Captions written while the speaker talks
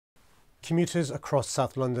Commuters across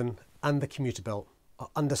South London and the commuter belt are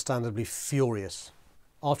understandably furious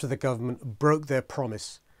after the government broke their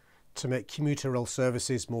promise to make commuter rail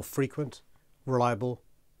services more frequent, reliable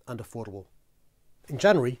and affordable. In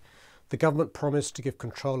January, the government promised to give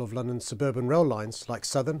control of London's suburban rail lines like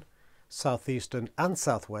Southern, Southeastern and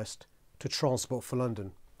South-West to Transport for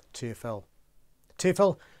London, TfL.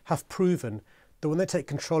 TfL have proven that when they take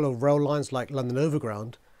control of rail lines like London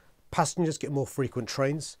Overground, passengers get more frequent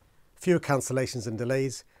trains, fewer cancellations and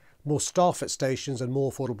delays, more staff at stations and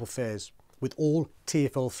more affordable fares, with all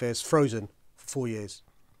TfL fares frozen for 4 years.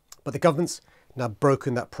 But the government's now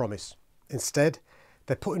broken that promise. Instead,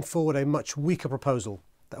 they're putting forward a much weaker proposal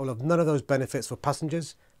that will have none of those benefits for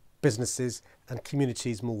passengers, businesses and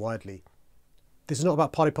communities more widely. This is not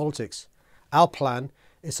about party politics. Our plan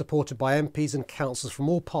is supported by MPs and councillors from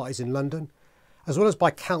all parties in London, as well as by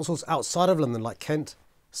councils outside of London like Kent,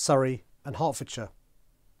 Surrey and Hertfordshire.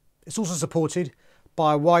 It's also supported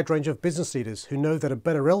by a wide range of business leaders who know that a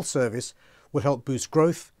better rail service will help boost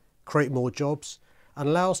growth, create more jobs and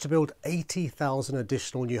allow us to build 80,000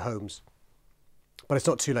 additional new homes. But it's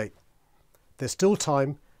not too late. There's still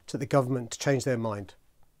time to the government to change their mind.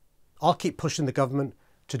 I'll keep pushing the government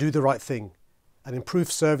to do the right thing and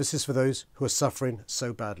improve services for those who are suffering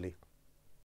so badly.